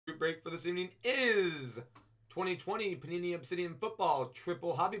break for this evening is 2020 Panini Obsidian Football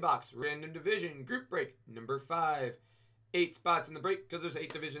Triple Hobby Box Random Division Group Break number 5. 8 spots in the break because there's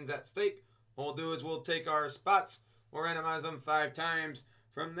 8 divisions at stake. What we'll do is we'll take our spots, we'll randomize them 5 times.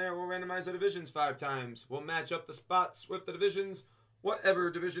 From there, we'll randomize the divisions 5 times. We'll match up the spots with the divisions.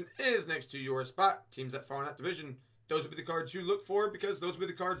 Whatever division is next to your spot, teams that fall in that division, those will be the cards you look for because those will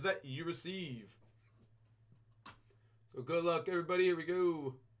be the cards that you receive. So good luck, everybody. Here we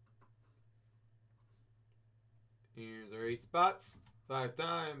go. Here's our 8 spots. 5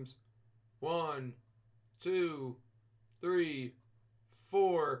 times. 1, 2, 3,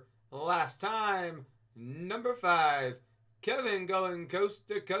 4. Last time. Number 5. Kevin going coast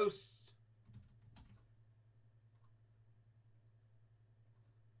to coast.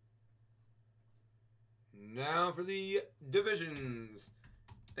 Now for the divisions.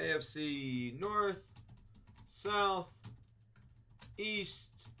 AFC North, South,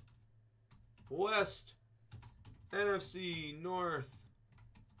 East, West, NFC North,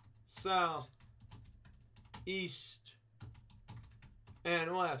 South, East,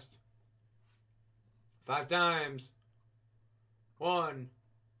 and West. 5 times. 1,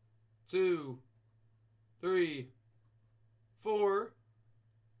 2, 3, 4.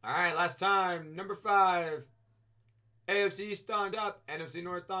 All right, last time. Number 5. AFC East on top, NFC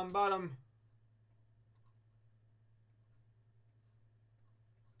North on bottom.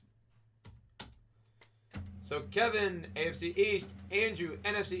 So Kevin, AFC East. Andrew,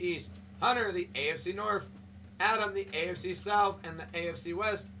 NFC East. Hunter, the AFC North. Adam, the AFC South and the AFC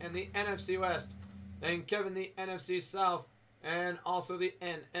West and the NFC West. Then Kevin, the NFC South and also the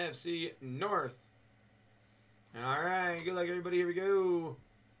NFC North. All right, good luck, everybody. Here we go.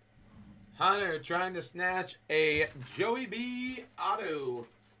 Hunter trying to snatch a Joey B auto.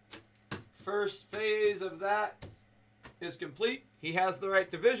 First phase of that is complete. He has the right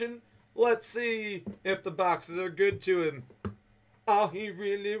division. Let's see if the boxes are good to him. All he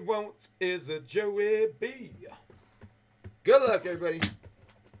really wants is a Joey B. Good luck, everybody.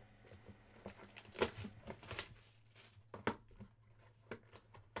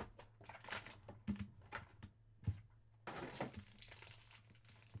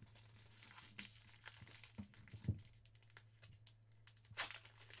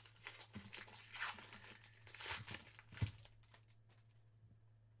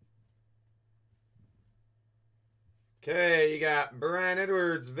 Okay, you got Brian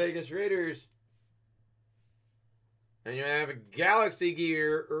Edwards, Vegas Raiders. And you have a Galaxy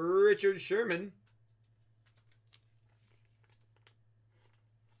Gear, Richard Sherman.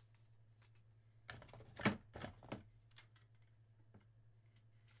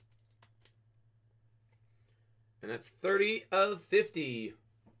 And that's 30 of 50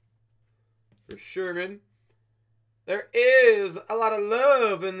 for Sherman. There is a lot of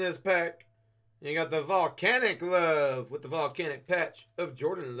love in this pack. You got the Volcanic Love with the Volcanic patch of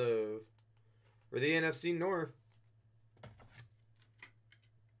Jordan Love for the NFC North.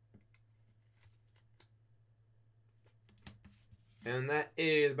 And that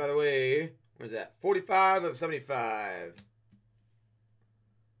is, by the way, what is that? 45 of 75.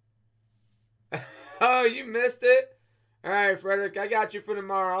 Oh, you missed it? All right, Frederick, I got you for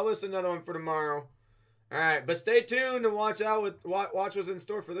tomorrow. I'll list another one for tomorrow. All right, but stay tuned and watch out with watch what's in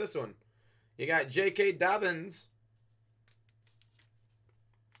store for this one. You got J.K. Dobbins,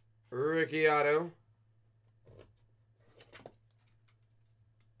 Ricky Otto,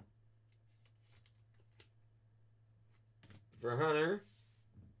 for Hunter.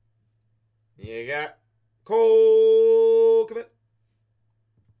 You got Cole Kmet,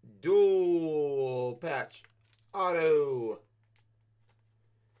 dual patch auto,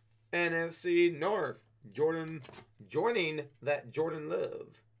 NFC North, Jordan joining that Jordan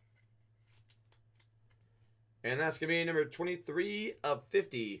Love. And that's going to be number 23 of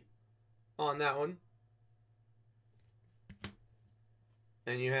 50 on that one.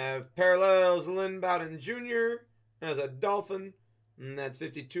 And you have Parallels Lynn Bowden Jr. as a Dolphin. And that's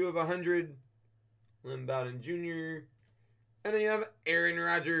 52 of 100. Lynn Bowden Jr. And then you have Aaron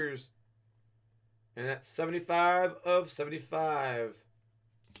Rodgers. And that's 75 of 75.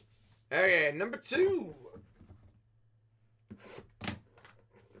 Okay, number 2.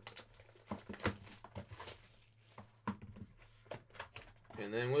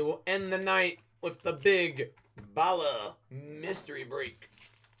 And then we will end the night with the big Bala mystery break.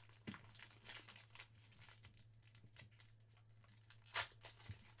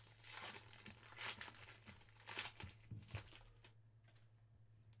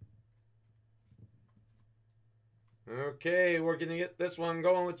 Okay, we're going to get this one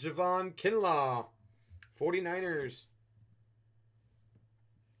going with Javon Kinlaw, 49ers.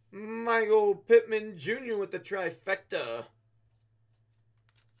 Michael Pittman Jr. with the trifecta.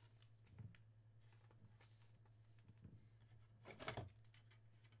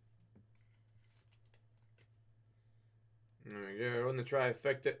 There we go. And the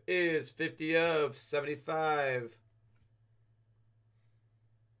trifecta is 50 of 75.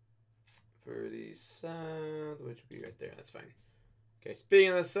 For the South, which would be right there. That's fine. Okay, speaking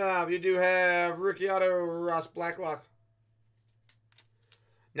of the South, you do have rookie auto Ross Blacklock.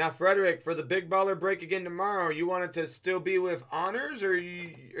 Now, Frederick, for the big baller break again tomorrow, you want it to still be with honors, or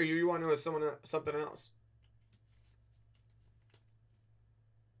you want to with something else?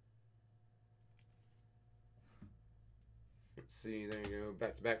 Let's see. There you go.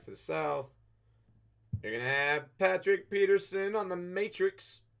 Back to back for the South. You're gonna have Patrick Peterson on the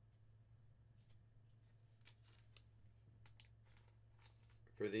Matrix.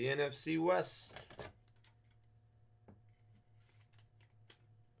 For the NFC West.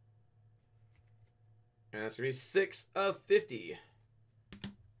 And that's going to be 6 of 50.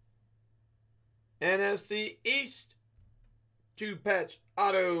 NFC East. 2-patch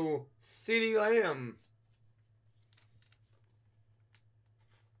auto CeeDee Lamb.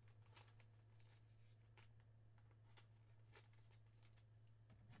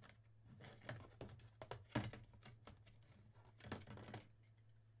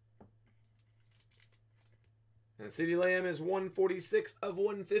 And CeeDee Lamb is 146 of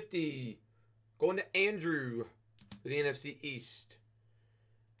 150. Going to Andrew for the NFC East.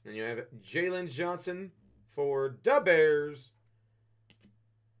 Then you have Jalen Johnson for the Bears.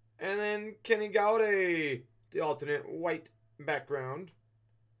 And then Kenny Galladay, the alternate white background.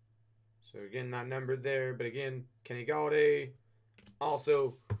 So again, not numbered there, but again, Kenny Galladay.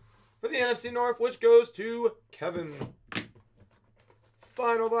 Also for the NFC North, which goes to Kevin.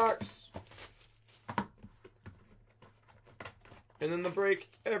 Final box. And then the break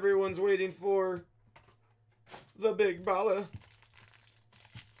everyone's waiting for. The big baller.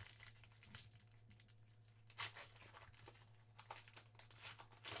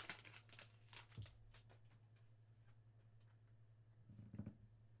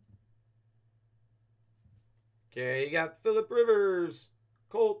 Okay, you got Phillip Rivers,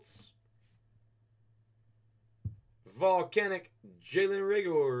 Colts. Volcanic, Jalen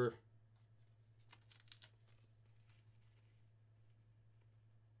Reagor.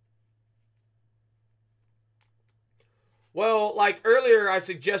 Well, like earlier, I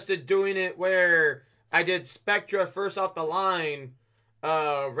suggested doing it where I did Spectra first off the line,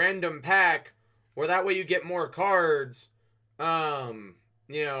 random pack, where that way you get more cards, you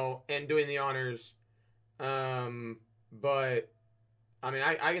know, and doing the honors. But, I mean,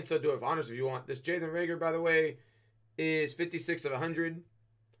 I can still do it with honors if you want. This Jalen Reagor, by the way, is 56 of 100.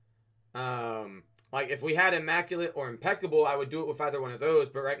 Like, if we had Immaculate or Impeccable, I would do it with either one of those,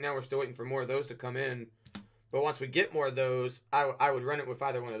 but right now we're still waiting for more of those to come in. But once we get more of those, I would run it with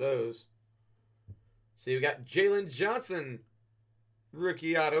either one of those. So you got Jalen Johnson,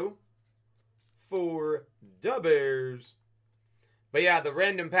 rookie auto for the Bears. But yeah, the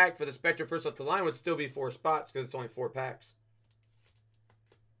random pack for the Spectra first off the line would still be 4 spots because it's only 4 packs.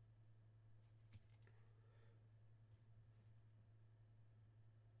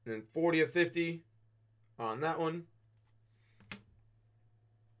 And then 40 of 50 on that one.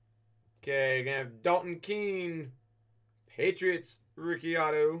 Okay, you're going to have Dalton Keene, Patriots, rookie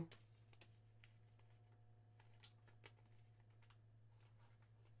auto.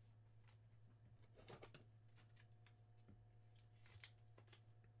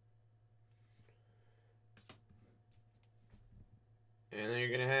 And then you're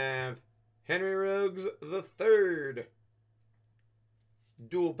going to have Henry Ruggs III,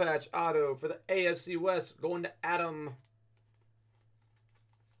 dual patch auto for the AFC West, going to Adam.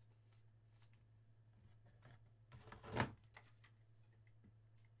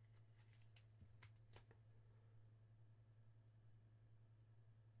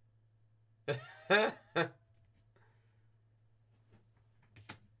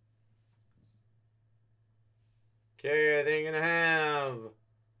 Okay, then you're going to have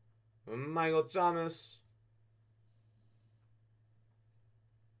Michael Thomas.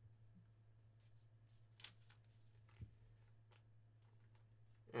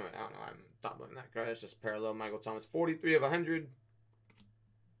 Oh, I don't know. I'm doubling that guy. That's just parallel Michael Thomas. 43 of 100.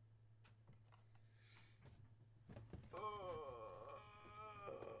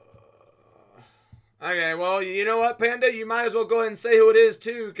 Okay, well, you know what, Panda? You might as well go ahead and say who it is,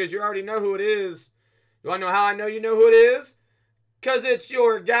 too, because you already know who it is. You want to know how I know you know who it is? Because it's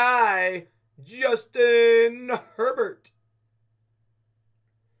your guy, Justin Herbert.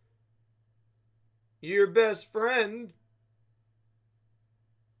 Your best friend.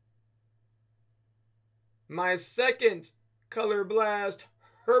 My second Color Blast,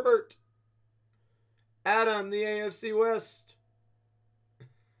 Herbert. Adam, the AFC West.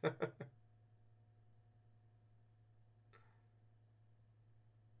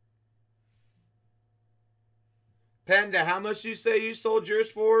 Panda, how much you say you sold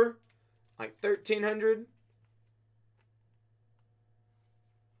yours for? Like 1,300?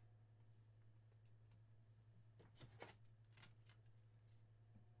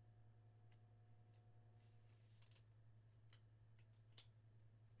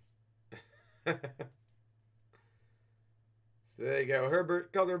 So there you go.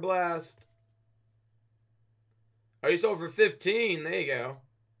 Herbert Color Blast. Oh, you sold for 15. There you go.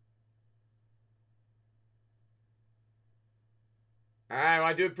 Alright, well,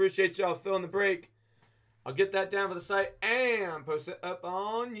 I do appreciate y'all filling the break. I'll get that down for the site and post it up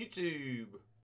on YouTube.